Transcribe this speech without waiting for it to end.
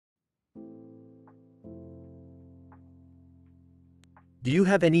Do you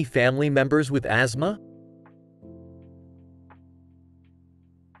have any family members with asthma?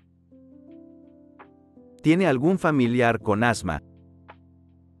 ¿Tiene algún familiar con asma?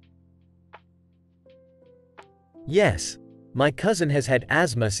 Yes. My cousin has had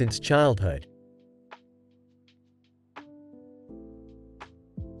asthma since childhood.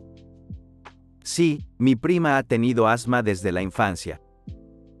 Sí, mi prima ha tenido asma desde la infancia.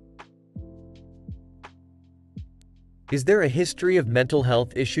 Is there a history of mental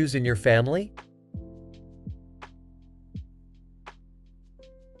health issues in your family?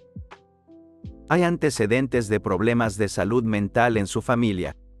 ¿Hay antecedentes de problemas de salud mental en su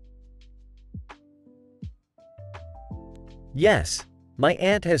familia? Yes. My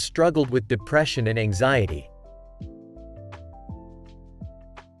aunt has struggled with depression and anxiety.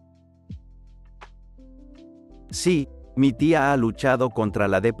 Sí, mi tía ha luchado contra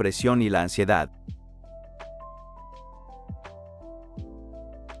la depresión y la ansiedad.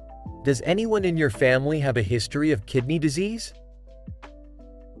 Does anyone in your family have a history of kidney disease?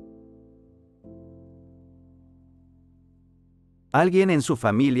 ¿Alguien en su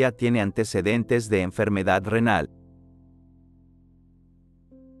familia tiene antecedentes de enfermedad renal?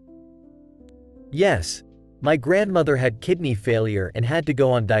 Yes. My grandmother had kidney failure and had to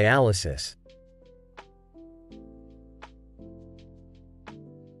go on dialysis.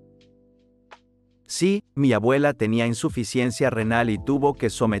 Sí, mi abuela tenía insuficiencia renal y tuvo que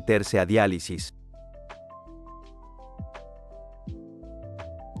someterse a diálisis.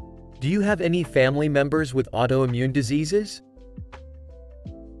 Do you have any family members with autoimmune diseases?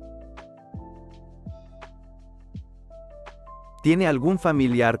 ¿Tiene algún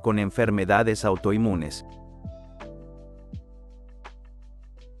familiar con enfermedades autoinmunes?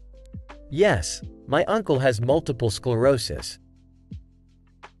 Yes. My uncle has multiple sclerosis.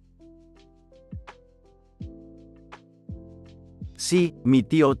 Sí, mi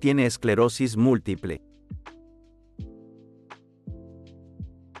tío tiene esclerosis múltiple.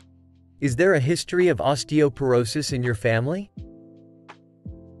 Is there a history of osteoporosis in your family?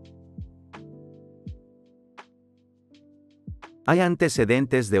 ¿Hay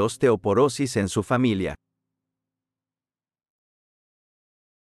antecedentes de osteoporosis en su familia?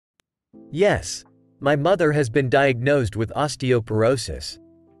 Yes. My mother has been diagnosed with osteoporosis.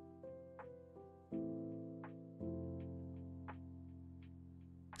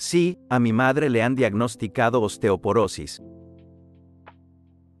 Sí, a mi madre le han diagnosticado osteoporosis.